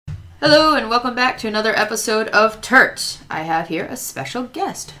Hello and welcome back to another episode of Turt. I have here a special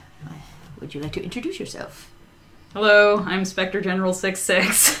guest. Would you like to introduce yourself? Hello, I'm Spectre General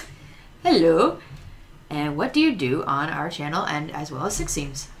 66. Hello. And what do you do on our channel and as well as Six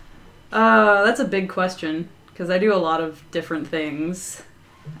Seams? That's a big question, because I do a lot of different things.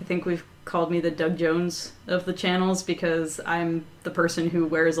 I think we've called me the Doug Jones of the channels because I'm the person who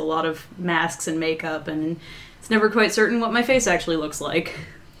wears a lot of masks and makeup, and it's never quite certain what my face actually looks like.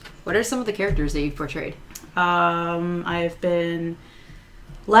 What are some of the characters that you've portrayed? I've been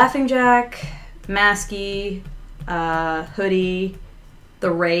Laughing Jack, Masky, Hoodie,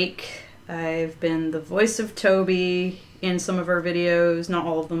 the Rake. I've been the voice of Toby in some of our videos. Not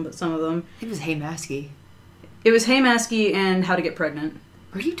all of them, but some of them. I think it was Hey Masky. It was Hey Masky and How to Get Pregnant.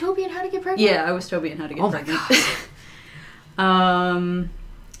 Were you Toby and How to Get Pregnant? Yeah, I was Toby and How to Get Pregnant. My God.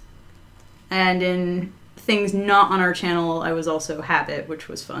 And in things not on our channel, I was also Habit, which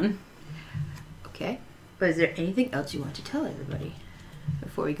was fun. Okay. But is there anything else you want to tell everybody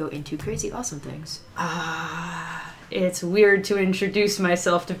before we go into crazy awesome things? It's weird to introduce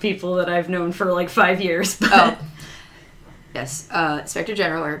myself to people that I've known for like 5 years. But Oh. Yes. Spectre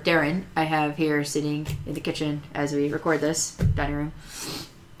General, or Darren, I have here sitting in the kitchen as we record this, dining room.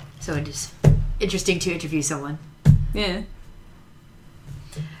 So it is interesting to interview someone. Yeah.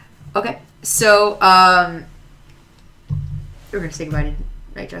 Okay. So, we're going to say goodbye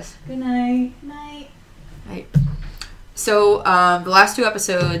tonight, Jess. Good night. Night. Right. So, the last two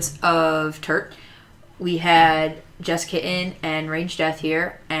episodes of Turt, we had Jess Kitten and Range Death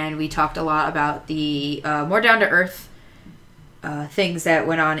here, and we talked a lot about the more down-to-earth things that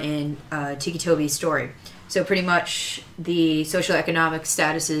went on in Tiki Toby's story. So pretty much the socioeconomic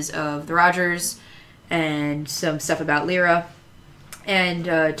statuses of the Rogers and some stuff about Lyra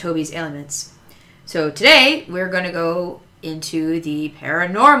and Toby's ailments. So today we're going to go into the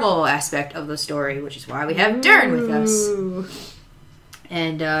paranormal aspect of the story, which is why we have Darren with us.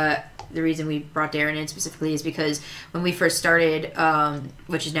 And the reason we brought Darren in specifically is because when we first started,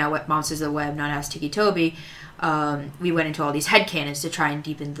 which is now Monsters of the Web, not Ask Tiki Toby, we went into all these headcanons to try and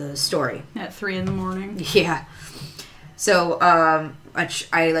deepen the story. At 3 a.m. Yeah. So, which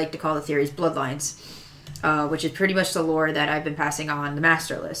I like to call the theories bloodlines, which is pretty much the lore that I've been passing on the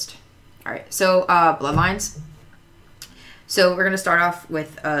master list. All right. So, bloodlines. So we're going to start off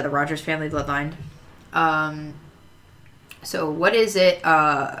with the Rogers family bloodline. So what is it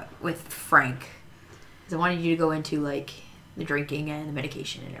with Frank? Because I wanted you to go into, like, the drinking and the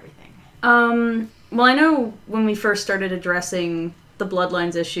medication and everything. Well, I know when we first started addressing the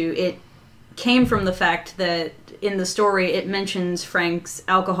bloodlines issue, it came from the fact that in the story it mentions Frank's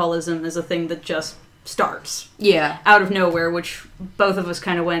alcoholism as a thing that just starts. Yeah. Out of nowhere, which both of us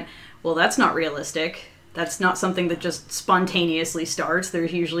kind of went, well, that's not realistic. That's not something that just spontaneously starts.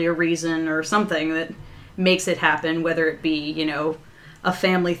 There's usually a reason or something that makes it happen, whether it be, you know, a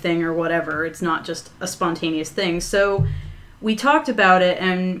family thing or whatever. It's not just a spontaneous thing. So we talked about it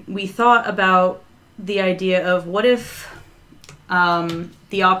and we thought about the idea of what if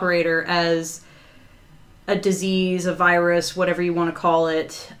the operator, as a disease, a virus, whatever you want to call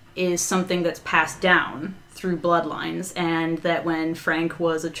it, is something that's passed down through bloodlines, and that when Frank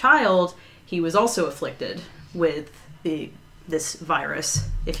was a child, he was also afflicted with this virus,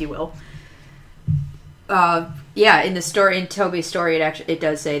 if you will. Yeah, in the story, in Toby's story, it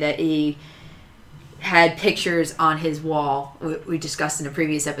does say that he had pictures on his wall. We discussed in a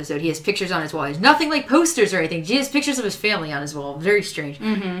previous episode. He has pictures on his wall. There's nothing like posters or anything. He has pictures of his family on his wall. Very strange.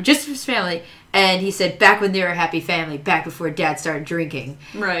 Mm-hmm. Just his family. And he said back when they were a happy family, back before Dad started drinking.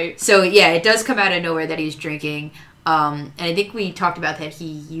 Right. So yeah, it does come out of nowhere that he's drinking. And I think we talked about that he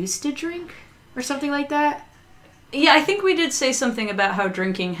used to drink or something like that. Yeah, I think we did say something about how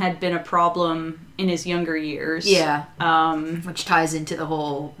drinking had been a problem in his younger years. Yeah. Which ties into the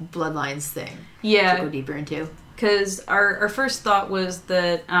whole bloodlines thing. Yeah. To go deeper into. Because our first thought was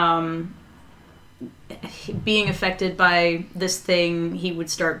that being affected by this thing, he would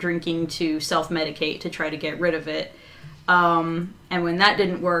start drinking to self-medicate to try to get rid of it. And when that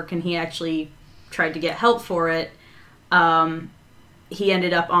didn't work and he actually tried to get help for it, he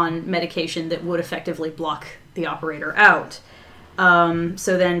ended up on medication that would effectively block the operator out.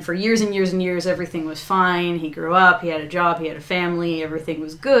 So then for years and years and years, everything was fine. He grew up, he had a job, he had a family, everything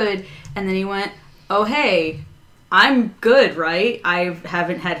was good. And then he went, oh, hey, I'm good, right? I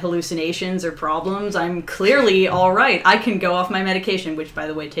haven't had hallucinations or problems. I'm clearly all right. I can go off my medication, which, by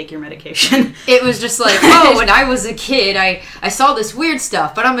the way, take your medication. It was just like, oh, when I was a kid, I saw this weird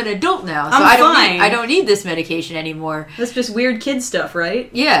stuff, but I'm an adult now, so I don't need this medication anymore. That's just weird kid stuff, right?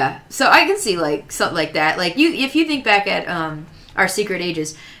 Yeah. So I can see like something like that. Like if you think back at our secret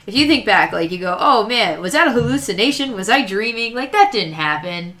ages. If you think back, like, you go, oh man, was that a hallucination? Was I dreaming? Like, that didn't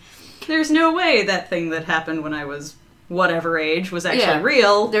happen. There's no way that thing that happened when I was whatever age was actually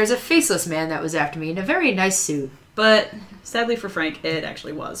real. There's a faceless man that was after me in a very nice suit. But sadly for Frank, it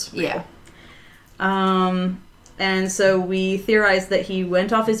actually was real. Yeah. And so we theorized that he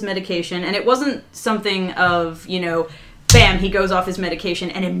went off his medication, and it wasn't something of, bam, he goes off his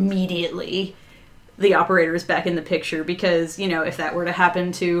medication and immediately the operator is back in the picture, because, if that were to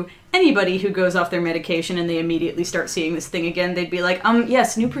happen to anybody who goes off their medication and they immediately start seeing this thing again, they'd be like,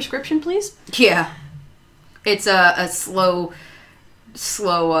 yes, new prescription, please? Yeah. It's a slow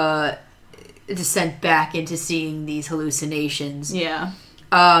descent back into seeing these hallucinations. Yeah.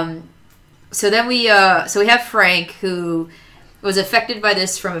 So then we have Frank, who was affected by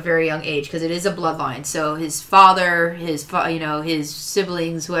this from a very young age, because it is a bloodline. So his father, his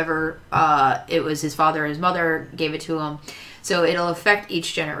siblings, whoever it was, his father or his mother gave it to him. So it'll affect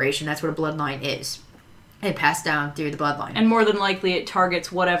each generation. That's what a bloodline is. It passed down through the bloodline. And more than likely it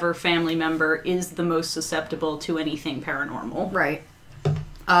targets whatever family member is the most susceptible to anything paranormal. Right.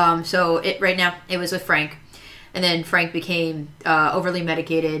 So right now it was with Frank. And then Frank became overly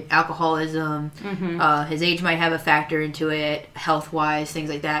medicated, alcoholism. Mm-hmm. His age might have a factor into it, health-wise, things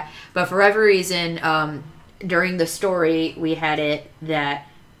like that. But for whatever reason, during the story, we had it that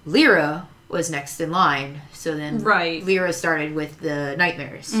Lyra was next in line. So then Lyra started with the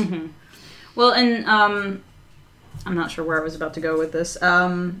nightmares. Mm-hmm. Well, and I'm not sure where I was about to go with this.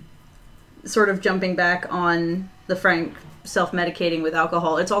 Sort of jumping back on the Frank self-medicating with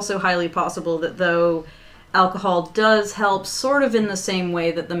alcohol, it's also highly possible that though alcohol does help sort of in the same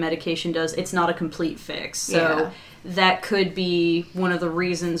way that the medication does, it's not a complete fix. So that could be one of the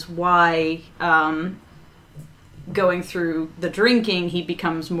reasons why going through the drinking, he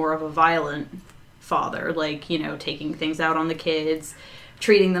becomes more of a violent father, like, taking things out on the kids,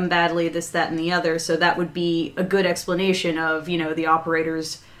 treating them badly, this, that, and the other. So that would be a good explanation of, the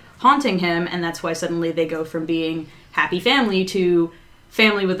operators haunting him, and that's why suddenly they go from being happy family to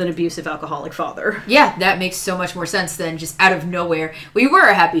family with an abusive alcoholic father. Yeah, that makes so much more sense than just out of nowhere, we were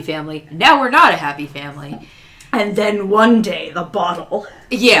a happy family, now we're not a happy family. And then one day, the bottle.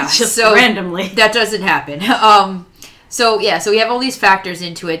 Yeah, just so randomly. That doesn't happen. So we have all these factors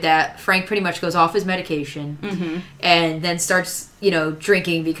into it that Frank pretty much goes off his medication mm-hmm. and then starts,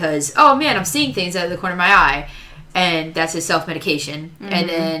 drinking because, oh man, I'm seeing things out of the corner of my eye. And that's his self-medication. Mm-hmm. And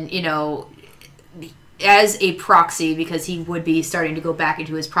then, as a proxy, because he would be starting to go back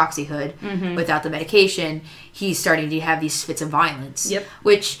into his proxyhood mm-hmm. without the medication, he's starting to have these fits of violence. Yep.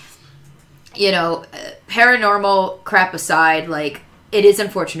 Which, paranormal crap aside, like, it is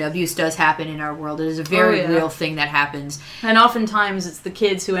unfortunate. Abuse does happen in our world. It is a very real thing that happens. And oftentimes it's the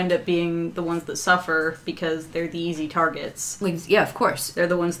kids who end up being the ones that suffer because they're the easy targets. Yeah, of course. They're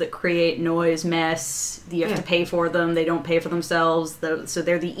the ones that create noise, mess. You have to pay for them. They don't pay for themselves. So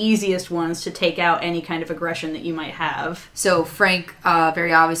they're the easiest ones to take out any kind of aggression that you might have. So Frank,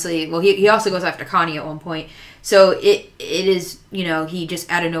 very obviously, well, he also goes after Connie at one point. So it is, he just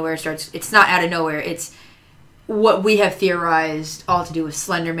out of nowhere starts, it's not out of nowhere, it's what we have theorized all to do with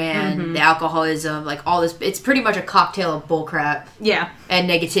Slender Man, mm-hmm. the alcoholism, like all this. It's pretty much a cocktail of bullcrap. Yeah. And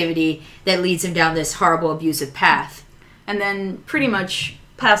negativity that leads him down this horrible, abusive path. And then pretty much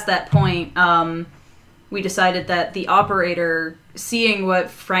past that point, we decided that the operator, seeing what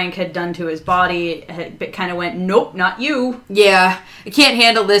Frank had done to his body, kind of went, nope, not you. Yeah, I can't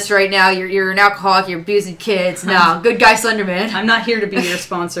handle this right now. You're an alcoholic, you're abusing kids. No, good guy, Slender Man. I'm not here to be your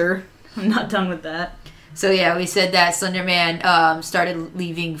sponsor. I'm not done with that. So yeah, we said that Slender Man started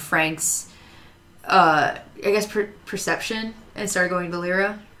leaving Frank's, perception and started going to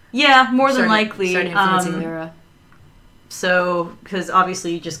Lyra. Yeah, more than likely. Started influencing Lyra. So, because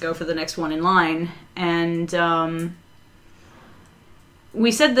obviously you just go for the next one in line. And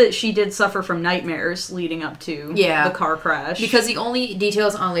we said that she did suffer from nightmares leading up to the car crash. Because the only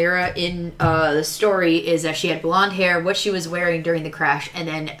details on Lyra in the story is that she had blonde hair, what she was wearing during the crash, and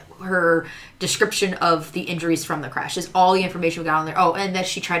then her description of the injuries from the crash is all the information we got on there. Oh, and that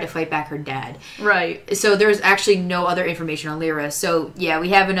she tried to fight back her dad. Right. So there's actually no other information on Lyra. So, yeah, we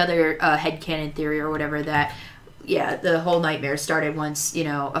have another headcanon theory or whatever that, the whole nightmare started once,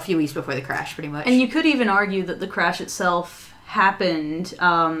 a few weeks before the crash, pretty much. And you could even argue that the crash itself happened,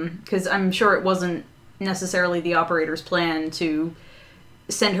 because I'm sure it wasn't necessarily the operator's plan to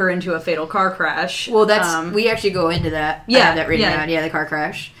send her into a fatal car crash. Well, that's we actually go into that. I have that written down. Yeah, the car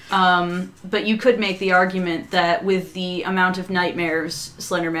crash. But you could make the argument that with the amount of nightmares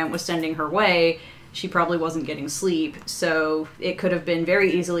Slender Man was sending her way, she probably wasn't getting sleep. So it could have been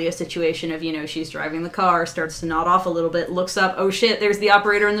very easily a situation of, she's driving the car, starts to nod off a little bit, looks up, oh shit, there's the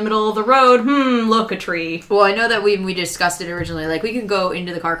operator in the middle of the road. Look, a tree. Well, I know that we discussed it originally. Like, we can go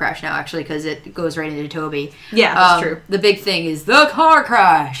into the car crash now, actually, because it goes right into Toby. Yeah, that's true. The big thing is the car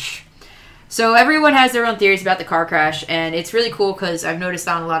crash. So everyone has their own theories about the car crash, and it's really cool because I've noticed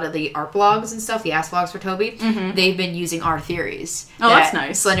on a lot of the art blogs and stuff, the ass blogs for Toby, they've been using our theories. Oh, that's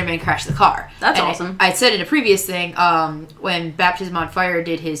nice. Slenderman crashed the car. That's awesome. I said in a previous thing, when Baptism on Fire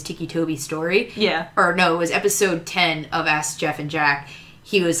did his Tiki Toby story. Yeah. Or no, it was episode 10 of Ask Jeff and Jack.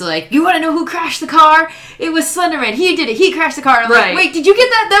 He was like, you want to know who crashed the car? It was Slenderman. He did it. He crashed the car. And I'm like, wait, did you get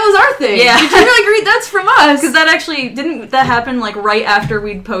that? That was our thing. Yeah. Did you read that's from us? Because that actually, didn't that happen like right after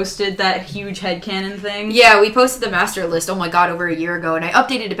we'd posted that huge headcanon thing? Yeah, we posted the master list, oh my god, over a year ago. And I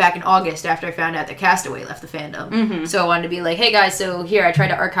updated it back in August after I found out that Castaway left the fandom. So I wanted to be like, hey guys, so here, I tried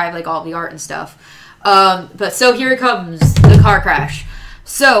to archive like all the art and stuff. But so here it comes, the car crash.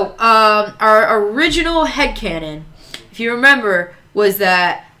 So, our original headcanon, if you remember, was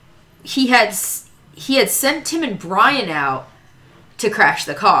that he had sent Tim and Brian out to crash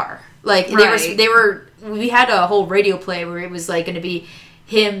the car. Like, we had a whole radio play where it was like going to be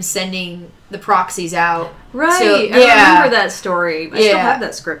him sending the proxies out. Right. I remember that story. I still have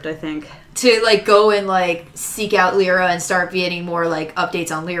that script, I think. To like go and like seek out Lyra and start getting more like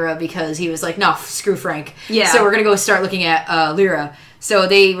updates on Lyra, because he was like, no, screw Frank. Yeah. So we're going to go start looking at Lyra. So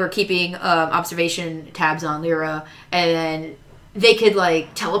they were keeping observation tabs on Lyra, and then they could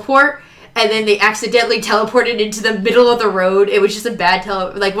like teleport, and then they accidentally teleported into the middle of the road. It was just a bad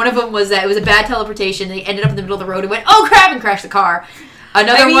one of them was that it was a bad teleportation. They ended up in the middle of the road and went, oh crap, and crashed the car.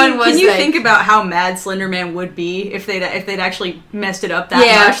 Another one was, can you think about how mad Slenderman would be if they'd actually messed it up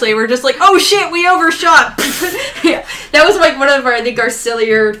that much? They were just like, oh shit, we overshot. Yeah, that was like one of our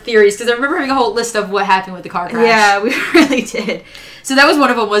sillier theories, because I remember having a whole list of what happened with the car crash. Yeah, we really did. So that was one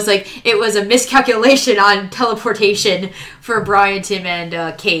of them, was like, it was a miscalculation on teleportation for Brian, Tim,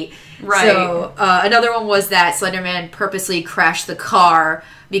 and Kate. Right. So another one was that Slenderman purposely crashed the car,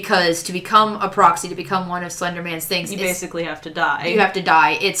 because to become a proxy, to become one of Slenderman's things, you basically have to die. You have to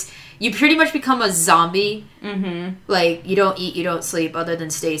die. You pretty much become a zombie. Like, you don't eat, you don't sleep, other than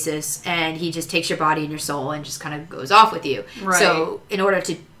stasis, and he just takes your body and your soul and just kind of goes off with you. Right. So in order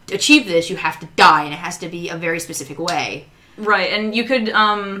to achieve this, you have to die, and it has to be a very specific way. Right, and you could,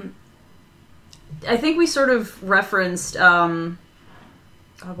 I think we sort of referenced, what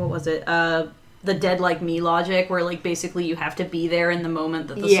was it? The Dead Like Me logic, where, like, basically you have to be there in the moment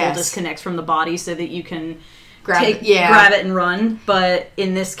that the soul disconnects from the body so that you can grab it and run. But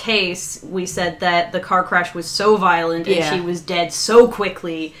in this case, we said that the car crash was so violent and she was dead so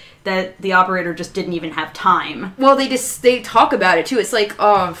quickly that the operator just didn't even have time. Well, they talk about it, too. It's like,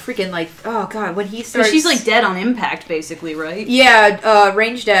 oh god, when he starts... So she's, like, dead on impact, basically, right? Yeah,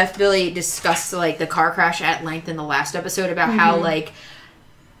 Range Death, Billy discussed, like, the car crash at length in the last episode about how, like...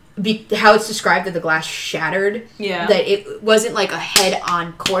 how it's described that the glass shattered. Yeah. That it wasn't like a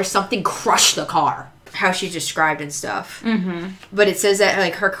head-on course. Something crushed the car. How she's described and stuff. But it says that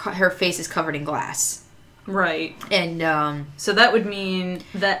like her face is covered in glass. Right. And so that would mean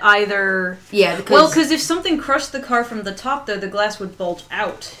that either... Yeah, because if something crushed the car from the top, though, the glass would bulge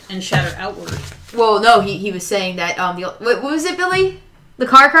out and shatter outward. Well, no, he was saying that... what was it, Billy? The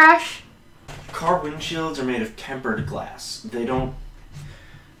car crash? Car windshields are made of tempered glass. They don't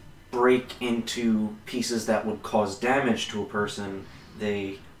break into pieces that would cause damage to a person.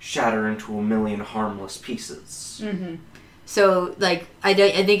 They shatter into a million harmless pieces. So, like, I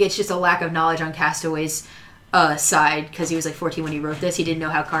think it's just a lack of knowledge on Castaway's side, because he was like 14 when he wrote this. He didn't know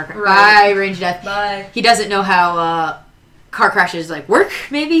how car crashes... Bye, Range Death. Bye. He doesn't know how car crashes, like, work,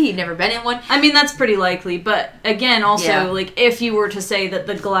 maybe. He'd never been in one. I mean, that's pretty likely, but again, also, like, if you were to say that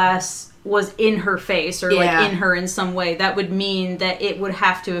the glass was in her face, or like in her in some way, that would mean that it would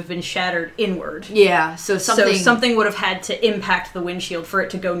have to have been shattered inward. Yeah, so something would have had to impact the windshield for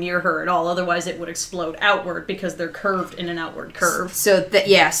it to go near her at all. Otherwise, it would explode outward, because they're curved in an outward curve. So that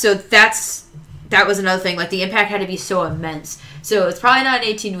was another thing. Like, the impact had to be so immense. So it's probably not an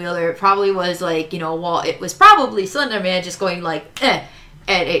 18-wheeler. It probably was like, it was probably Slenderman just going like,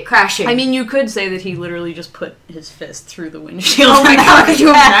 and it crashing. I mean, you could say that he literally just put his fist through the windshield. Oh my god, could you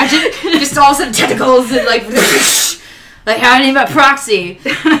imagine? Just all of a sudden tentacles and like how I name a proxy.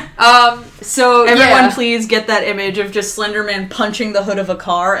 So everyone please get that image of just Slenderman punching the hood of a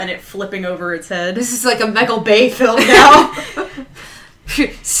car and it flipping over its head. This is like a Michael Bay film now.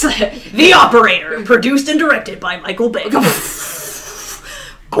 The Operator, produced and directed by Michael Bay.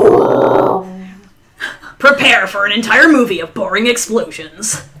 Prepare for an entire movie of boring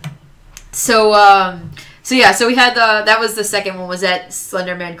explosions. So we had that was the second one, was that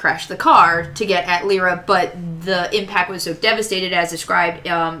Slenderman crashed the car to get at Lyra, but the impact was so devastated, as described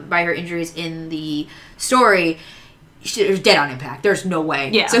by her injuries in the story. She was dead on impact. There's no way.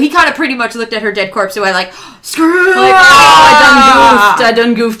 Yeah. So he kind of pretty much looked at her dead corpse and went like, screw it! Like, oh, I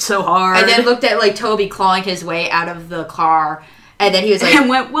done goofed so hard. And then looked at like Toby clawing his way out of the car. And then he was like... And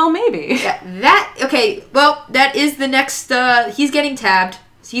went, well, maybe. Yeah, okay, well, that is the next... he's getting tabbed.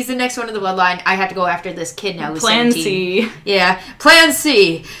 He's the next one in the bloodline. I have to go after this kid now who's Plan 17. C. Yeah, Plan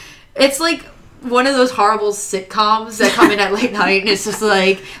C. It's like one of those horrible sitcoms that come in at late night, and it's just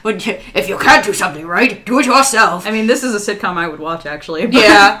like, if you can't do something right, do it yourself. I mean, this is a sitcom I would watch, actually. But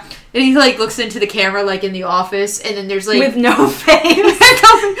Yeah. And he, like, looks into the camera, like, in the office, and then there's, like... with no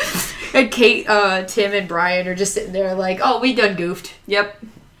face. And Kate, Tim, and Brian are just sitting there like, oh, we done goofed. Yep.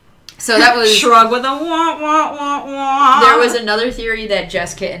 So that was... Shrug with a wah, wah, wah, wah. There was another theory that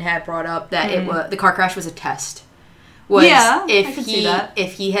Jess Kitten had brought up, that it was, the car crash was a test. Was Yeah, if I could he see that.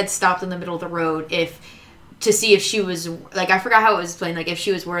 if he had stopped in the middle of the road, to see if she was, like, I forgot how it was explained, like, if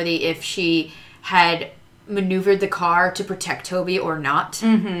she was worthy, if she had maneuvered the car to protect Toby or not.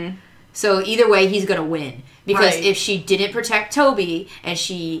 Mm-hmm. So either way, he's gonna win, because Right. if she didn't protect Toby and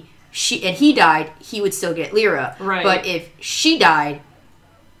he died, he would still get Lyra. Right. But if she died,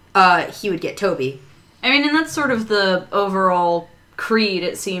 he would get Toby. I mean, and that's sort of the overall creed,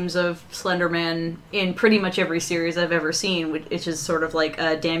 it seems, of Slenderman in pretty much every series I've ever seen, which is sort of like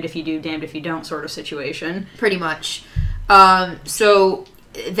a damned if you do, damned if you don't sort of situation. Pretty much. So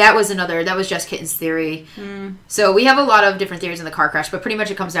that was Jess Kitten's theory. So we have a lot of different theories in the car crash, but pretty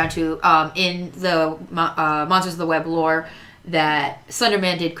much it comes down to, in the Monsters of the Web lore, that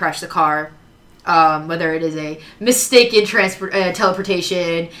Slenderman did crash the car, whether it is a mistaken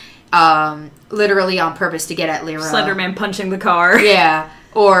teleportation, literally on purpose to get at Lyra. Slenderman punching the car. Yeah,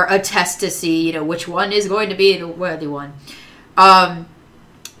 or a test to see, which one is going to be the worthy one.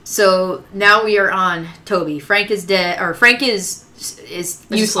 So now we are on Toby. Frank is dead, or Frank is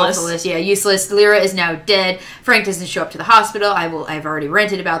Useless. Yeah, useless. Lyra is now dead. Frank doesn't show up to the hospital. I've already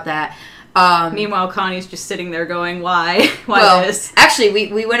ranted about that. Meanwhile, Connie's just sitting there going, why? Well, this?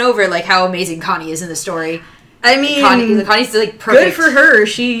 actually, we went over like how amazing Connie is in the story. I mean, Connie's like perfect. good for her.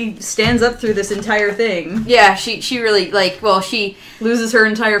 She stands up through this entire thing. Yeah, she really she Loses her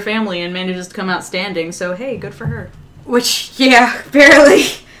entire family and manages to come out standing, so hey, good for her. barely,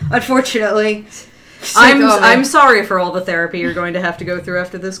 unfortunately. I'm sorry for all the therapy you're going to have to go through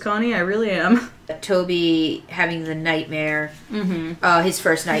after this, Connie. I really am. Toby having the nightmare, his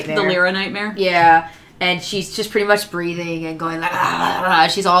first nightmare. The Lyra nightmare? Yeah, and she's just pretty much breathing and going like, ah.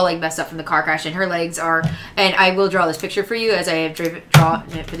 She's all like messed up from the car crash, and her legs are, and I will draw this picture for you as I have drawn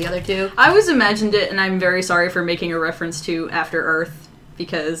it for the other two. I always imagined it, and I'm very sorry for making a reference to After Earth,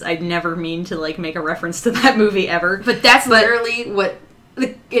 because I'd never mean to like make a reference to that movie ever. But that's literally what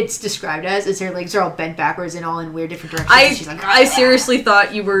it's described as, is her legs are all bent backwards and all in weird different directions. And she's like, I seriously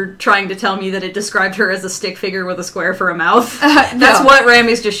thought you were trying to tell me that it described her as a stick figure with a square for a mouth. That's no. what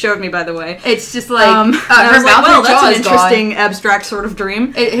Rammies just showed me, by the way. It's just like, And I her was like, mouth, well, her that's jaw an is interesting abstract sort of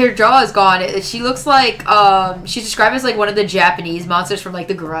dream. gone. Her jaw is gone. She looks like, she's described as like one of the Japanese monsters from like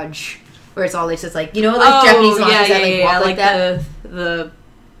The Grudge, where it's all like just like, Japanese monsters that walk like that. The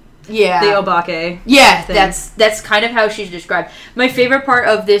Yeah. the Obake. Yeah, thing. that's kind of how she's described. My favorite part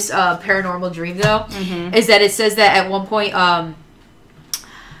of this paranormal dream, though, is that it says that at one point,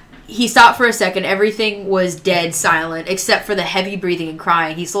 he stopped for a second. Everything was dead silent, except for the heavy breathing and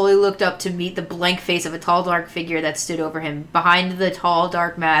crying. He slowly looked up to meet the blank face of a tall, dark figure that stood over him. Behind the tall,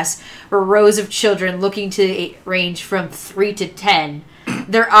 dark mass were rows of children looking to range from 3 to 10.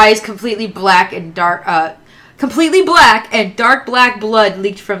 Their eyes completely black and dark black blood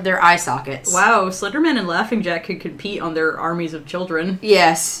leaked from their eye sockets. Wow, Slenderman and Laughing Jack could compete on their armies of children.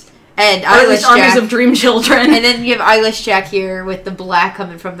 Yes. And Or at Eyelash least armies Jack. of dream children. And then you have Eyelash Jack here with the black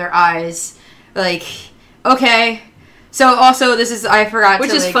coming from their eyes. Like, okay. So also, I forgot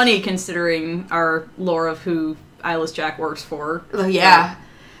Which to, is like, funny considering our lore of who Eyelash Jack works for. Oh, yeah.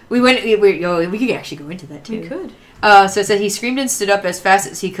 We could actually go into that, too. We could. So it said he screamed and stood up as fast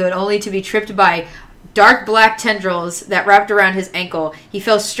as he could, only to be tripped by dark black tendrils that wrapped around his ankle. He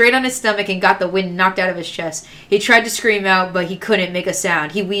fell straight on his stomach and got the wind knocked out of his chest. He tried to scream out, but he couldn't make a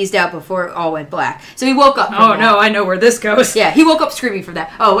sound. He wheezed out before it all went black. So he woke up from that. No, I know where this goes. Yeah, he woke up screaming from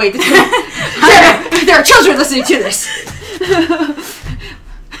that. Oh, wait. There are children listening to this.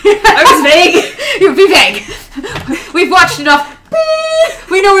 I was vague. You be vague. We've watched enough.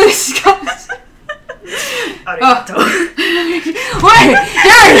 We know where this goes. Wait,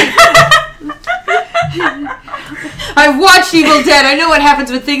 Darren! I I've watched Evil Dead. I know what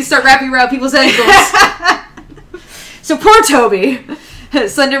happens when things start wrapping around people's ankles. So poor Toby.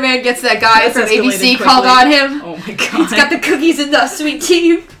 Slender Man gets that guy That's from escalated ABC quickly. called on him. Oh my god. He's got the cookies and the sweet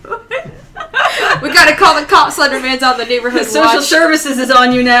tea. We gotta call the cops. Slender Man's on the neighborhood Social watch. services is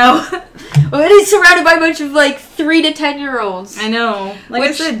on you now. Well, and he's surrounded by a bunch of like 3 to 10-year-olds. I know. Like I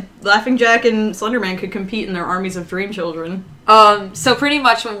Which- said, Laughing Jack and Slenderman could compete in their armies of dream children. So pretty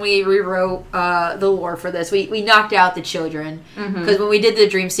much when we rewrote the lore for this, we knocked out the children because when we did the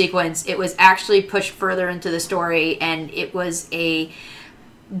dream sequence, it was actually pushed further into the story, and it was a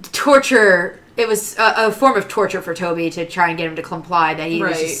torture. It was a form of torture for Toby to try and get him to comply. That he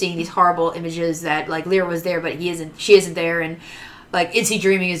was Right. just seeing these horrible images that like Lyra was there, but she isn't there, and like, is he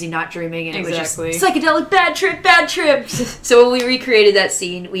dreaming? Is he not dreaming? And Exactly. it was just psychedelic bad trip. So when we recreated that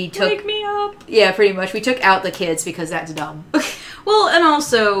scene, we took Wake me up. yeah, pretty much we took out the kids because that's dumb. Well, and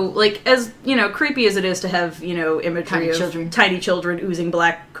also, like, as, you know, creepy as it is to have, you know, imagery Tiny of children. tiny children oozing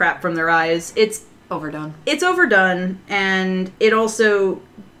black crap from their eyes, it's Overdone. overdone, and it also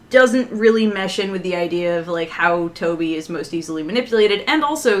doesn't really mesh in with the idea of, like, how Toby is most easily manipulated, and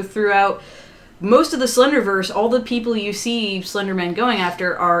also throughout most of the Slenderverse, all the people you see Slenderman going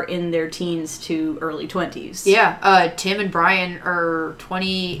after are in their teens to early 20s. Yeah, Tim and Brian are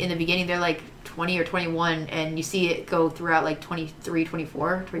 20 in the beginning. They're like 20 or 21, and you see it go throughout like 23,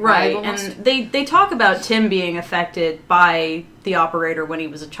 24, 25 Right, almost. and they talk about Tim being affected by the operator when he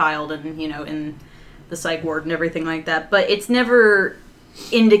was a child and, you know, in the psych ward and everything like that, but it's never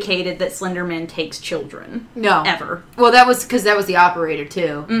indicated that Slenderman takes children. No. Ever. Well, that was because that was the operator,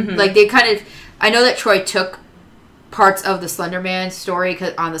 too. Mhm. Like, they kind of... I know that Troy took parts of the Slender Man story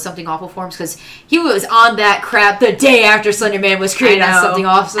on the Something Awful forums because he was on that crap the day after Slender Man was created on Something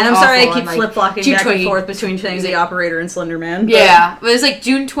Awful. And I'm sorry I on, keep like, flip-flopping June back 20 and forth between saying the operator and Slenderman. But Yeah, but it was like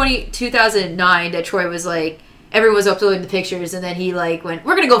June 2009 that Troy was like, everyone was uploading the pictures, and then he like went,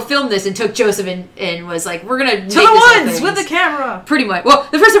 we're gonna go film this, and took Joseph and was like, we're gonna To make the this whole woods thing. with the camera! Pretty much. Well,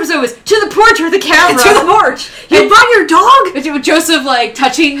 the first episode was to the porch with the camera. To the porch! You brought your dog? With Joseph like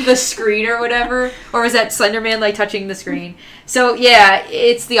touching the screen or whatever, or was that Slenderman like touching the screen? So yeah,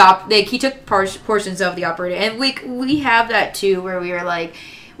 it's the he took portions of the operator, and we have that too, where we are like,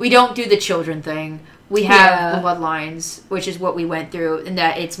 we don't do the children thing. We have Yeah. bloodlines, which is what we went through, and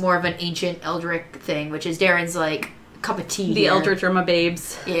that it's more of an ancient Eldritch thing, which is Darren's like cup of tea. The here. Eldritch are my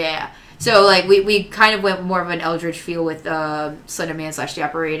babes. Yeah. So, like, we kind of went more of an Eldritch feel with Slenderman / the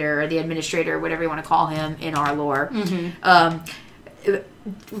Operator, or the Administrator, whatever you want to call him in our lore. Mm-hmm.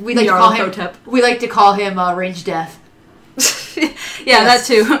 We like to call him. Nyarlathotep. We like to call him Range Death Yeah, that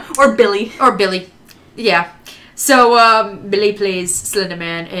too. Or Billy. or Billy. Yeah. So Billy plays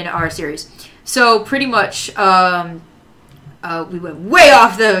Slenderman in our series. So pretty much, we went way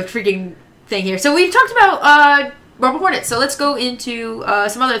off the freaking thing here. So we've talked about Marble Hornets. So let's go into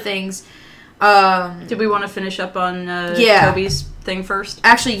some other things. Did we want to finish up on Yeah. Toby's thing first?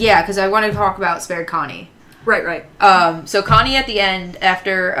 Actually, yeah, because I want to talk about Spared Connie. Right. So Connie at the end,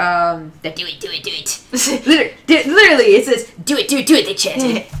 after the do it. Literally, it says do it, they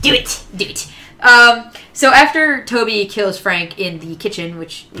chant. Do it. So after Toby kills Frank in the kitchen,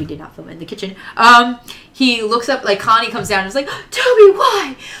 which we did not film in the kitchen, he looks up, like Connie comes down and is like, Toby,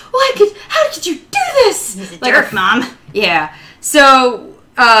 why? How could you do this? He's a Like, jerk, Mom. yeah. So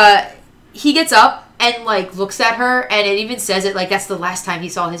he gets up and like looks at her, and it even says it like that's the last time he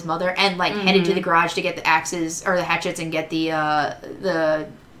saw his mother, and like headed to the garage to get the axes or the hatchets and get the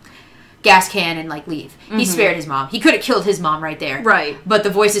gas can and like leave. He spared his mom. He could have killed his mom right there. Right. But the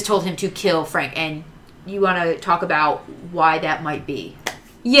voices told him to kill Frank, and you want to talk about why that might be.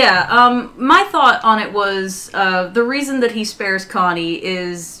 Yeah, my thought on it was the reason that he spares Connie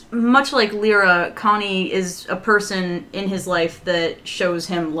is much like Lyra. Connie is a person in his life that shows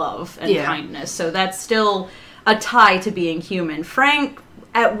him love and Yeah. kindness, so that's still a tie to being human. Frank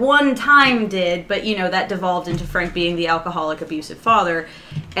at one time did, but you know that devolved into Frank being the alcoholic, abusive father,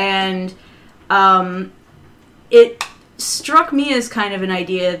 and it struck me as kind of an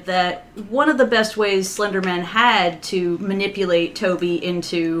idea that one of the best ways Slenderman had to manipulate Toby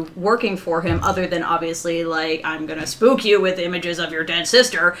into working for him, other than obviously, like, I'm gonna spook you with images of your dead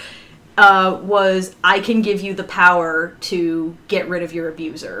sister, was I can give you the power to get rid of your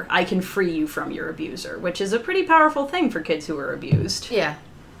abuser. I can free you from your abuser, which is a pretty powerful thing for kids who are abused. Yeah.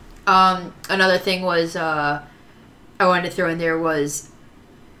 Another thing was I wanted to throw in there was,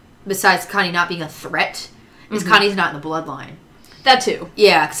 besides Connie not being a threat, is Connie's not in the bloodline. That too.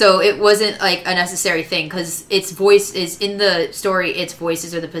 Yeah, so it wasn't like a necessary thing because its voice is in the story. Its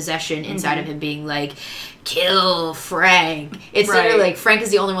voices are the possession inside of him being like, "Kill Frank." It's literally Right. like Frank is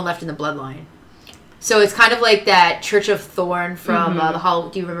the only one left in the bloodline. So it's kind of like that Church of Thorn from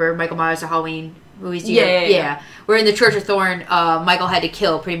do you remember Michael Myers' Halloween movies? Yeah. Where in the Church of Thorn, Michael had to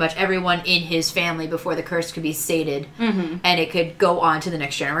kill pretty much everyone in his family before the curse could be sated, and it could go on to the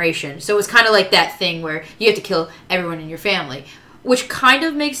next generation. So it's kind of like that thing where you have to kill everyone in your family, which kind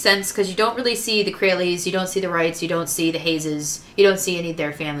of makes sense because you don't really see the Crayleys, you don't see the Wrights, you don't see the Hazes, you don't see any of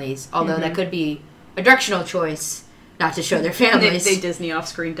their families. Although that could be a directional choice not to show their families. They Disney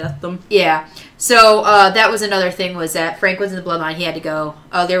off-screen death them. Yeah. So that was another thing, was that Frank was in the bloodline. He had to go.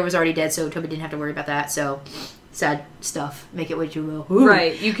 Lyra was already dead, so Toby didn't have to worry about that. So sad stuff. Make it what you will. Ooh.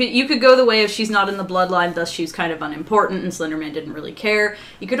 Right. You could go the way of she's not in the bloodline, thus she's kind of unimportant, and Slenderman didn't really care.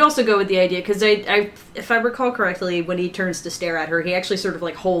 You could also go with the idea, because if I recall correctly, when he turns to stare at her, he actually sort of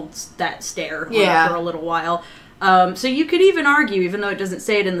like holds that stare on her for a little while. So you could even argue, even though it doesn't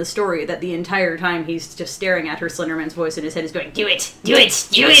say it in the story, that the entire time he's just staring at her, Slenderman's voice in his head is going, "Do it! Do it!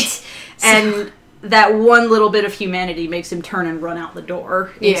 Do it!" And that one little bit of humanity makes him turn and run out the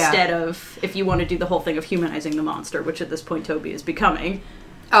door, instead of, if you want to do the whole thing of humanizing the monster, which at this point Toby is becoming.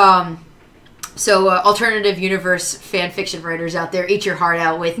 So alternative universe fan fiction writers out there, eat your heart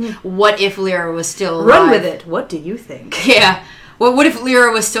out with what if Lyra was still alive? Run with it. What do you think? Yeah. Well, what if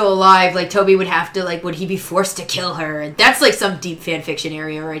Lyra was still alive? Like, Toby would have to, like, would he be forced to kill her? And that's, like, some deep fan fiction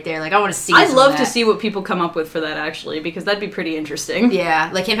area right there. Like, I want to see I'd love to see what people come up with for that, actually, because that'd be pretty interesting.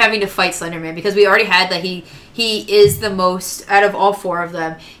 Yeah, like him having to fight Slenderman, because we already had that he is the most, out of all four of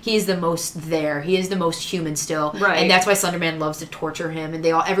them, he's the most there. He is the most human still. Right. And that's why Slenderman loves to torture him, and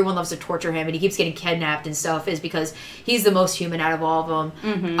everyone loves to torture him, and he keeps getting kidnapped and stuff, is because he's the most human out of all of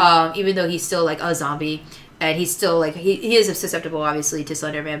them. Even though he's still, like, a zombie. And he's still, like, he is susceptible, obviously, to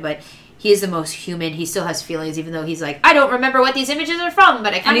Slenderman, but he is the most human. He still has feelings, even though he's like, I don't remember what these images are from,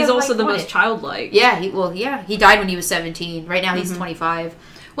 but I kind of And he's also like, the most childlike. Yeah, he died when he was 17. Right now he's 25.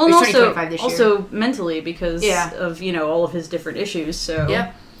 Well, and he's turning 25 this year. Also mentally, because of, all of his different issues, so...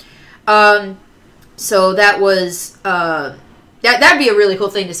 Yeah. So that was... That'd be a really cool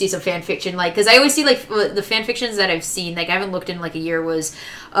thing to see some fan fiction, like, because I always see, like, the fan fictions that I've seen, like, I haven't looked in, like, a year, was...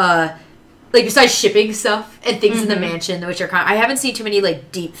 like, besides shipping stuff and things in the mansion, which are kind of, I haven't seen too many,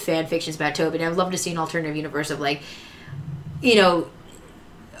 like, deep fan fictions about Toby, and I'd love to see an alternative universe of, like,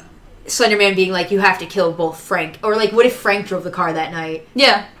 Slenderman being like, you have to kill both Frank, or, like, what if Frank drove the car that night?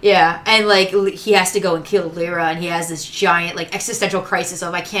 Yeah. Yeah, and, like, he has to go and kill Lyra, and he has this giant, like, existential crisis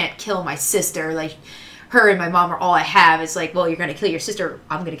of, I can't kill my sister, like, her and my mom are all I have. It's like, well, you're gonna kill your sister,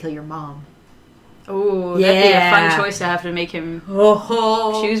 I'm gonna kill your mom. Oh, that'd be a fun choice to have to make him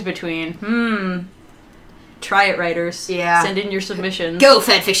choose between. Try it, writers. Yeah. Send in your submissions. Go,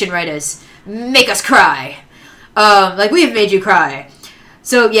 fanfiction writers. Make us cry. Like, we have made you cry.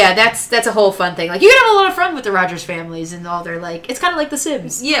 So, yeah, that's a whole fun thing. Like, you can have a lot of fun with the Rogers families and all their, like... It's kind of like The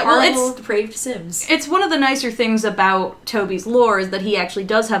Sims. Yeah, well, Horrible, depraved Sims. It's one of the nicer things about Toby's lore is that he actually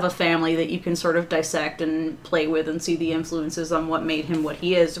does have a family that you can sort of dissect and play with and see the influences on what made him what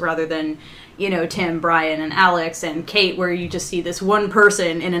he is, rather than... Tim, Brian, and Alex, and Kate, where you just see this one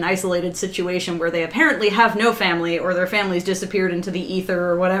person in an isolated situation where they apparently have no family, or their family's disappeared into the ether,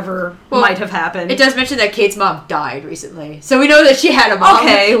 or whatever might have happened. It does mention that Kate's mom died recently, so we know that she had a mom.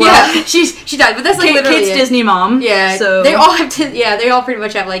 Okay, well... Yeah, she died, but that's, like, literally Kate's Disney mom. Yeah, so... They all have they all pretty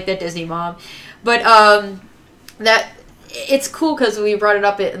much have, like, that Disney mom. But, that... It's cool, because we brought it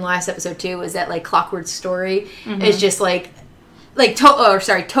up in the last episode, too, is that, like, Clockwork's story is just, like...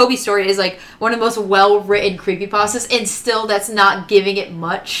 Toby's story is, like, one of the most well-written creepypastas, and still that's not giving it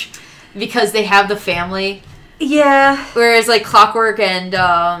much, because they have the family. Yeah. Whereas, like, Clockwork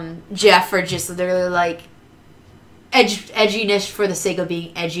and Jeff are just literally, like, edginess for the sake of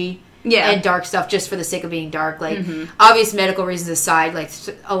being edgy. Yeah. And dark stuff just for the sake of being dark. Like, obvious medical reasons aside, like,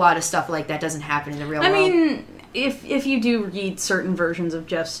 a lot of stuff like that doesn't happen in the real world. I mean... If you do read certain versions of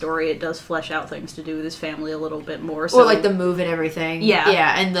Jeff's story, it does flesh out things to do with his family a little bit more. So. Or, like, the move and everything. Yeah.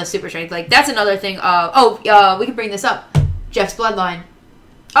 Yeah, and the super strength. Like, that's another thing. We can bring this up. Jeff's bloodline.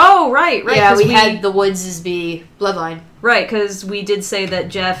 Oh, right. Yeah, we had the Woods' be bloodline. Right, because we did say that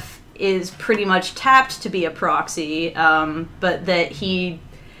Jeff is pretty much tapped to be a proxy, but that he...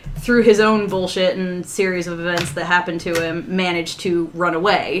 through his own bullshit and series of events that happened to him, managed to run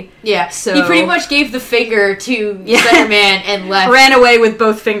away. Yeah, so he pretty much gave the finger to Slenderman and left. Ran away with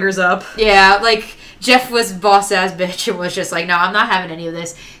both fingers up. Yeah, like, Jeff was boss ass bitch and was just like, no, I'm not having any of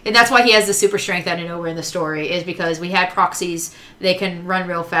this. And that's why he has the super strength out of nowhere in the story, is because we had proxies. They can run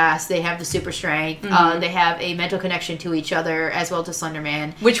real fast. They have the super strength. They have a mental connection to each other as well to Slender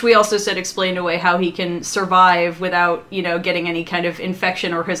Man. Which we also said explained away how he can survive without, getting any kind of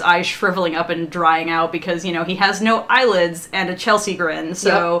infection or his eyes shriveling up and drying out because, he has no eyelids and a Chelsea grin.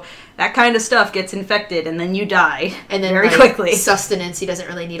 So that kind of stuff gets infected and then you die And then very quickly. Sustenance, he doesn't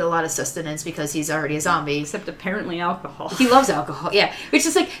really need a lot of sustenance because he's already a zombie. Except apparently alcohol. He loves alcohol, yeah. Which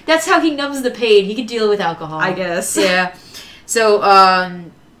is like, that's how he numbs the pain. He could deal with alcohol. I guess. Yeah. So,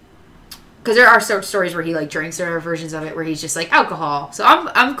 because there are stories where he like drinks, there are versions of it where he's just like alcohol. So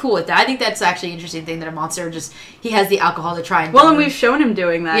I'm cool with that. I think that's actually an interesting thing that a monster he has the alcohol to try and Well, and we've shown him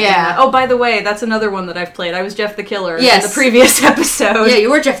doing that. Yeah. Oh, by the way, that's another one that I've played. I was Jeff the Killer in Yes. the previous episode. Yeah,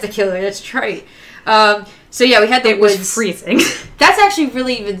 you were Jeff the Killer. That's right. So yeah, we had the It woods. was freezing. That's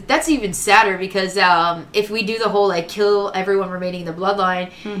actually that's even sadder because if we do the whole like kill everyone remaining in the bloodline,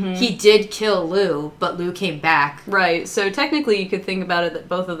 he did kill Lou, but Lou came back. Right. So technically, you could think about it that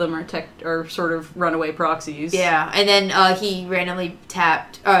both of them are sort of runaway proxies. Yeah, and then he randomly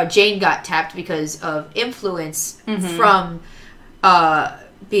tapped. Jane got tapped because of influence from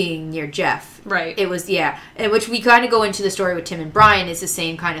being near Jeff. Right. It was, and which we kind of go into the story with Tim and Brian is the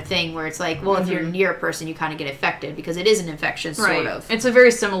same kind of thing where it's like, well, if you're near a person, you kind of get affected because it is an infection, sort of. It's a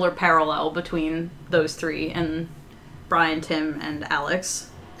very similar parallel between those three and Brian, Tim, and Alex.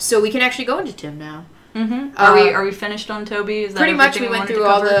 So we can actually go into Tim now. Mm-hmm. Are we finished on Toby? Is that pretty much we everything went wanted through to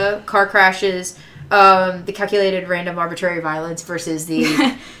all cover? the car crashes, the calculated random arbitrary violence versus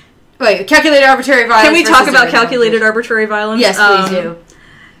the... Wait, calculated arbitrary violence. Can we talk versus about the random calculated arbitrary violence? Yes, please do.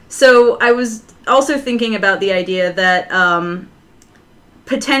 So I was also thinking about the idea that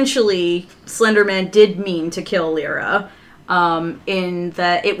potentially Slenderman did mean to kill Lyra, in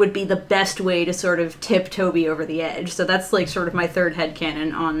that it would be the best way to sort of tip Toby over the edge. So that's like sort of my third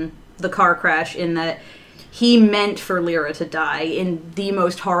headcanon on the car crash, in that he meant for Lyra to die in the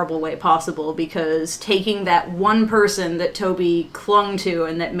most horrible way possible, because taking that one person that Toby clung to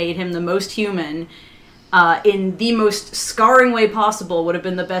and that made him the most human in the most scarring way possible would have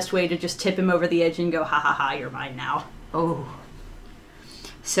been the best way to just tip him over the edge and go, ha ha ha, you're mine now. Oh.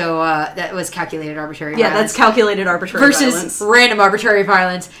 So that was calculated arbitrary Yeah, violence. that's calculated arbitrary versus violence. random arbitrary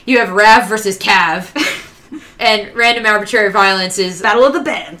violence. You have Rav versus Cav. And random arbitrary violence is... Battle of the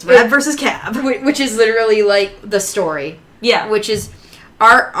Bands, Rad versus Cab. Which is literally like the story. Yeah. Which is...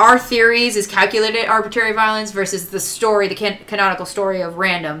 Our theories is calculated arbitrary violence versus the story, the canonical story of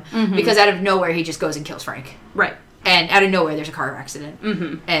random. Because out of nowhere, he just goes and kills Frank. Right. And out of nowhere, there's a car accident.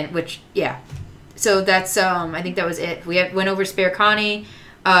 And which, So that's, I think that was it. We went over Spare Connie,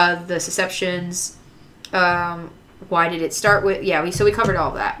 the Seceptions, why did it start with... Yeah, so we covered all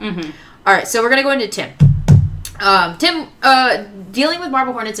of that. All right, so we're going to go into Tim. Tim, dealing with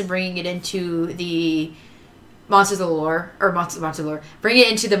Marble Hornets and bringing it into the Monsters of the Lore, or Monsters of the Lore, bringing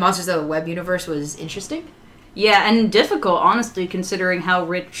it into the Monsters of the Web universe was interesting. Yeah, and difficult, honestly, considering how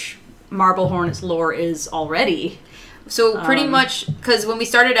rich Marble Hornets lore is already. So pretty much, because when we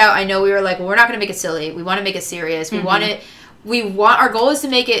started out, I know we were like, well, we're not going to make it silly. We want to make it serious. Our goal is to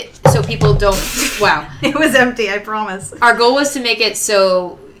make it so people don't... Wow. It was empty, I promise. Our goal was to make it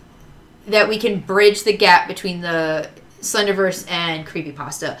so that we can bridge the gap between the Slenderverse and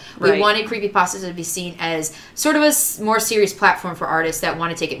Creepypasta. We wanted Creepypasta to be seen as sort of a more serious platform for artists that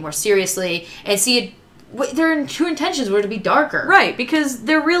want to take it more seriously and see it. Their true intentions were to be darker. Right, because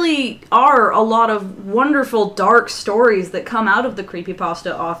there really are a lot of wonderful dark stories that come out of the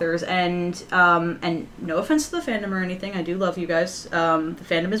Creepypasta authors, and no offense to the fandom or anything, I do love you guys. The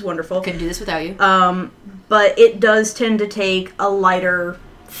fandom is wonderful. Couldn't do this without you. But it does tend to take a lighter,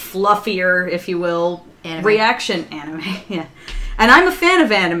 fluffier, if you will, reaction anime. Yeah. And I'm a fan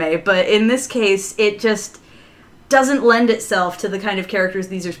of anime, but in this case, it just doesn't lend itself to the kind of characters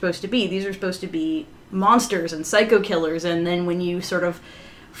these are supposed to be. These are supposed to be monsters and psycho killers, and then when you sort of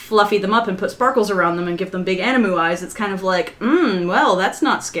fluffy them up and put sparkles around them and give them big animu eyes, it's kind of like, well, that's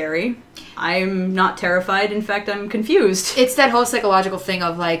not scary. I'm not terrified. In fact, I'm confused. It's that whole psychological thing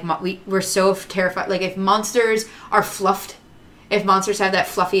of like, we're so terrified. Like, if monsters are fluffed, if monsters have that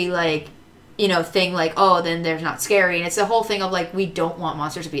fluffy, like, thing, like, oh, then they're not scary. And it's the whole thing of like, we don't want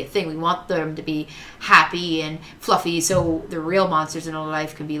monsters to be a thing. We want them to be happy and fluffy, so the real monsters in real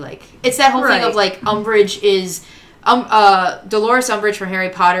life can be like, it's that whole thing of like, Umbridge is Dolores Umbridge from Harry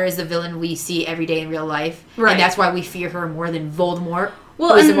Potter is the villain we see every day in real life, and that's why we fear her more than Voldemort,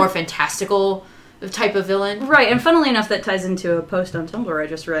 who is the more fantastical type of villain. Right, and funnily enough, that ties into a post on Tumblr I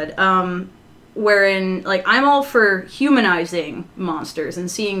just read. wherein, like, I'm all for humanizing monsters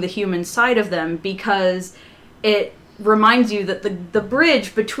and seeing the human side of them because it reminds you that the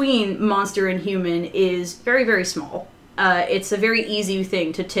bridge between monster and human is very, very small. It's a very easy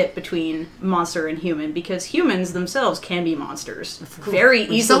thing to tip between monster and human because humans themselves can be monsters very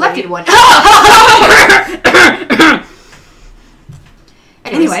easily. Selected one.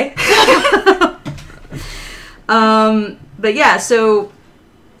 Anyway. But yeah, so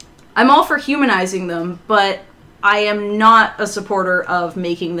I'm all for humanizing them, but I am not a supporter of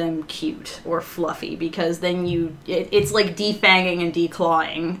making them cute or fluffy because then it's like defanging and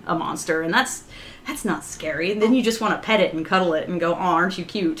declawing a monster, and that's not scary. And then you just want to pet it and cuddle it and go, "Oh, aren't you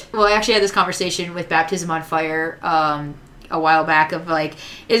cute?" Well, I actually had this conversation with Baptism on Fire a while back of like,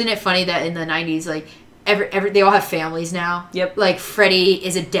 isn't it funny that in the 90s, like, they all have families now? Yep. Like, Freddy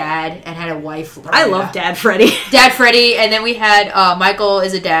is a dad and had a wife. I love Dad Freddy. Dad Freddy, and then we had Michael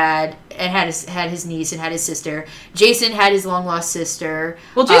is a dad and had his niece and had his sister. Jason had his long lost sister.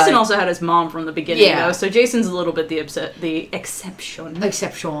 Well, Jason also had his mom from the beginning, yeah. though, so Jason's a little bit the exception.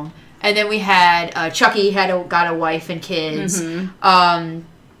 Exception. And then we had Chucky got a wife and kids. Mm-hmm.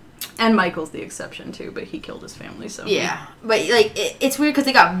 And Michael's the exception too, but he killed his family, so yeah. But like it's weird because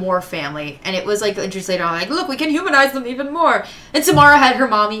they got more family, and it was like interesting later on, like, look, we can humanize them even more. And Samara had her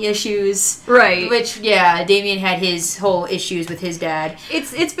mommy issues, right? Which Damien had his whole issues with his dad.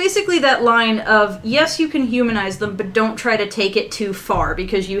 It's basically that line of, yes, you can humanize them, but don't try to take it too far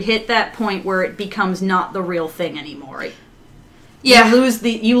because you hit that point where it becomes not the real thing anymore. Yeah,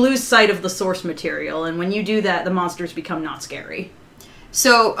 you lose sight of the source material, and when you do that, the monsters become not scary.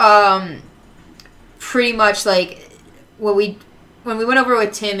 So, pretty much, like, when we went over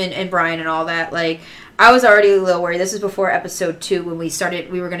with Tim and Brian and all that, like, I was already a little worried. This is before episode 2 when we started,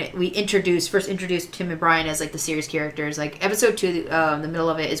 we introduced Tim and Brian as, like, the serious characters. Like, episode 2, the middle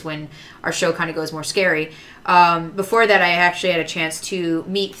of it is when our show kind of goes more scary. Before that, I actually had a chance to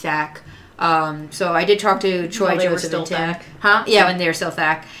meet Thak. So I did talk to Troy, Joseph, and Tim. Thak. Huh? Yeah, when they were still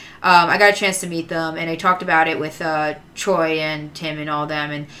Thak. I got a chance to meet them, and I talked about it with Troy and Tim and all them,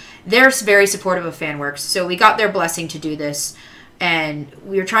 and they're very supportive of FanWorks. So we got their blessing to do this, and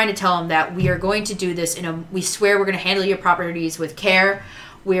we were trying to tell them that we are going to do this we swear we're going to handle your properties with care.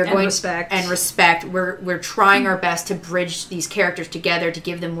 We are going respect. And respect. We're trying our best to bridge these characters together to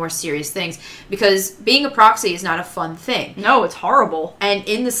give them more serious things, because being a proxy is not a fun thing. No, it's horrible. And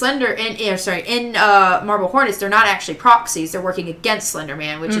in Marble Hornets, they're not actually proxies. They're working against Slender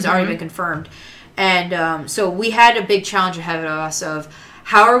Man, which has already been confirmed. And so we had a big challenge ahead of us of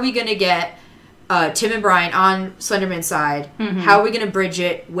how are we going to get Tim and Brian on Slenderman's side? Mm-hmm. How are we going to bridge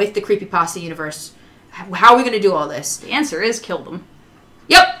it with the Creepypasta universe? How are we going to do all this? The answer is kill them.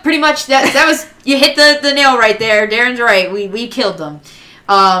 Yep, pretty much. That was, you hit the nail right there. Darren's right. We killed them.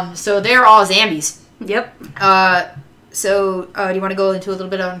 So they're all zombies. Yep. So do you want to go into a little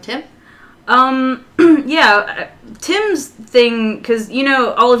bit on Tim? Yeah, Tim's thing, because,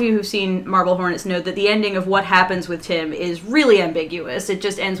 all of you who've seen Marble Hornets know that the ending of what happens with Tim is really ambiguous. It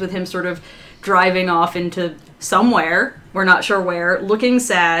just ends with him sort of driving off into somewhere, we're not sure where, looking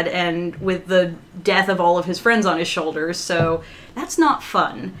sad, and with the death of all of his friends on his shoulders, so that's not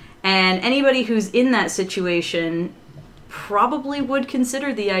fun. And anybody who's in that situation probably would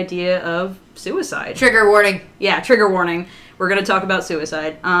consider the idea of suicide. Trigger warning. Yeah, trigger warning. We're going to talk about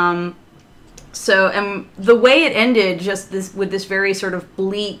suicide. So the way it ended, with this very sort of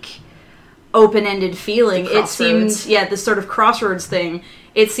bleak, open-ended feeling, it seemed, this sort of crossroads thing,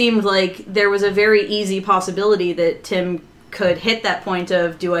 it seemed like there was a very easy possibility that Tim could hit that point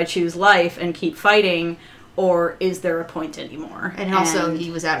of, do I choose life and keep fighting, or is there a point anymore? And also,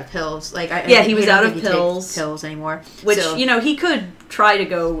 he was out of pills. He was out of pills anymore. Which, he could try to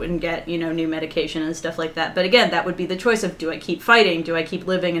go and get, new medication and stuff like that. But again, that would be the choice of, do I keep fighting? Do I keep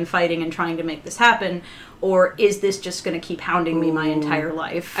living and fighting and trying to make this happen? Or is this just going to keep hounding me my entire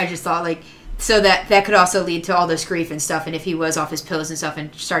life? I just thought, so that could also lead to all this grief and stuff, and if he was off his pills and stuff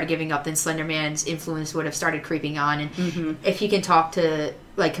and started giving up, then Slender Man's influence would have started creeping on, and if he can talk to,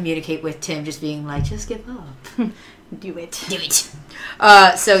 communicate with Tim, just being just give up. Do it. Do it.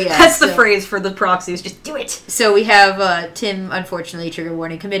 That's the phrase for the proxies, just do it. So we have Tim, unfortunately, trigger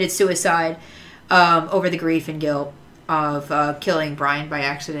warning, committed suicide over the grief and guilt of killing Brian by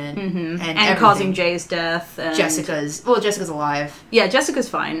accident and causing Jay's death. And Jessica's alive. Yeah, Jessica's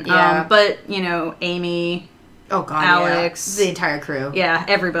fine. Yeah. But Amy. Oh God, Alex, the entire crew. Yeah,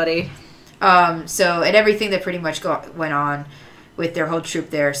 everybody. So and everything that pretty much went on. with their whole troop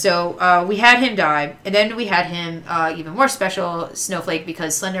there. So we had him die, and then we had him even more special, Snowflake,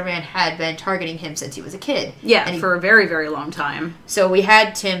 because Slender Man had been targeting him since he was a kid. Yeah, for a very, very long time. So we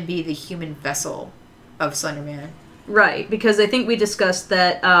had Tim be the human vessel of Slender Man. Right, because I think we discussed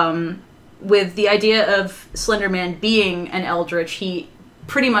that with the idea of Slender Man being an Eldritch, he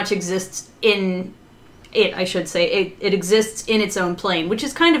pretty much exists in it, I should say. It exists in its own plane, which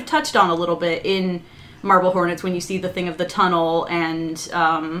is kind of touched on a little bit in Marble Hornets when you see the thing of the tunnel and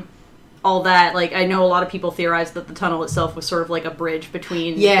all that. Like, I know a lot of people theorize that the tunnel itself was sort of like a bridge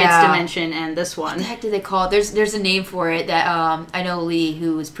between its dimension and this one. What the heck do they call it? There's a name for it that I know Lee,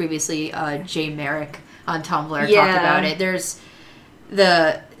 who was previously Jay Merrick on Tumblr, talked about it. There's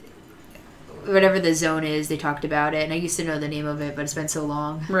the... whatever the zone is, they talked about it, and I used to know the name of it, but it's been so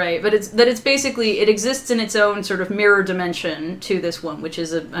long. Right, but it's basically, it exists in its own sort of mirror dimension to this one, which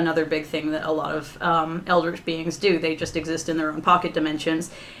is another big thing that a lot of Eldritch beings do. They just exist in their own pocket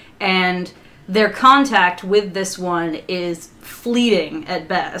dimensions, and their contact with this one is fleeting at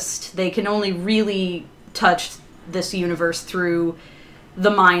best. They can only really touch this universe through the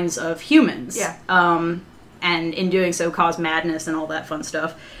minds of humans. Yeah. And in doing so cause madness and all that fun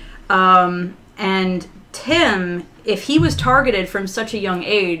stuff. And Tim, if he was targeted from such a young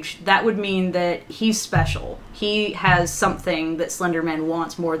age, that would mean that he's special. He has something that Slender Man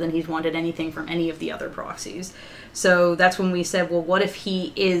wants more than he's wanted anything from any of the other proxies. So that's when we said, well, what if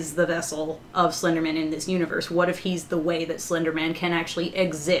he is the vessel of Slender Man in this universe? What if he's the way that Slender Man can actually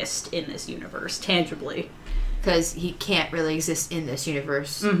exist in this universe, tangibly? Because he can't really exist in this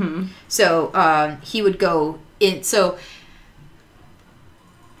universe. Mm-hmm. So he would go in... So...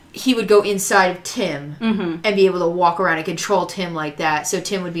 he would go inside of Tim and be able to walk around and control Tim like that, so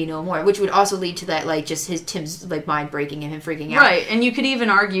Tim would be no more, which would also lead to that, like, just Tim's, like, mind breaking and him freaking out. Right, and you could even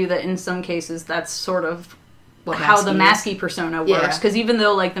argue that in some cases that's sort of how the Masky persona works, because even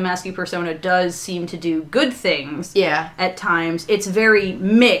though, like, the Masky persona does seem to do good things at times, it's very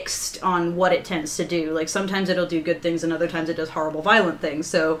mixed on what it tends to do. Like, sometimes it'll do good things and other times it does horrible, violent things,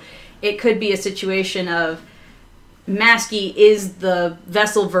 so it could be a situation of Masky is the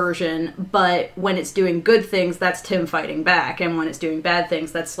vessel version, but when it's doing good things, that's Tim fighting back, and when it's doing bad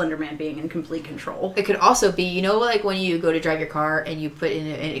things, that's Slender Man being in complete control. It could also be, you know, like when you go to drive your car and you put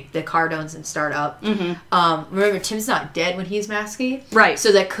in the car doesn't start up. Remember, Tim's not dead when he's Masky, right?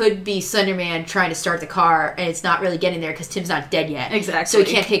 So that could be Slender Man trying to start the car, and it's not really getting there because Tim's not dead yet. Exactly. So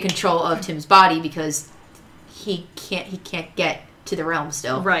he can't take control of Tim's body because he can't get to the realm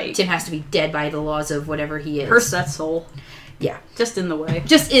still. Right. Tim has to be dead by the laws of whatever he is. Curse that soul. Yeah. Just in the way.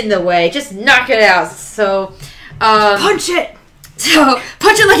 Just in the way. Just knock it out. So, punch it! So,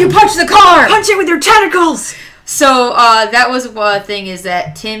 punch it like you punch the car! Punch it with your tentacles! So, that was one thing, is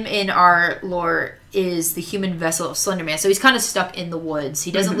that Tim in our lore is the human vessel of Slender Man. So he's kind of stuck in the woods.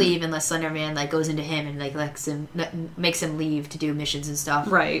 He doesn't leave unless Slender Man, like, goes into him and, like, makes him leave to do missions and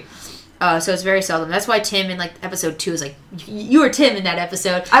stuff. Right. So it's very seldom. That's why Tim in, like, episode 2 is like, you were Tim in that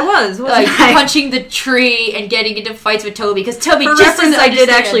episode. I was, like, punching the tree and getting into fights with Toby, because Toby For just reference, I did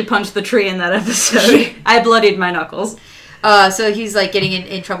actually punch the tree in that episode. I bloodied my knuckles. So he's, like, getting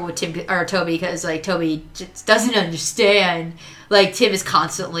in trouble with Toby, because, like, Toby just doesn't understand. Like, Tim is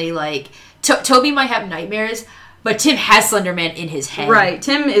constantly, like... Toby might have nightmares, but Tim has Slender Man in his head. Right.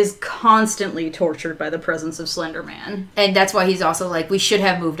 Tim is constantly tortured by the presence of Slender Man. And that's why he's also, like, we should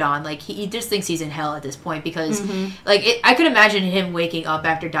have moved on. Like, he just thinks he's in hell at this point, because, like, I could imagine him waking up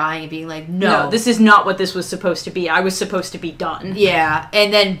after dying and being like, no, this is not what this was supposed to be. I was supposed to be done. Yeah.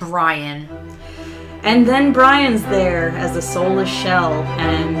 And then Brian... And then Brian's there as a soulless shell,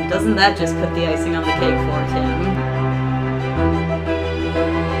 and doesn't that just put the icing on the cake for Tim?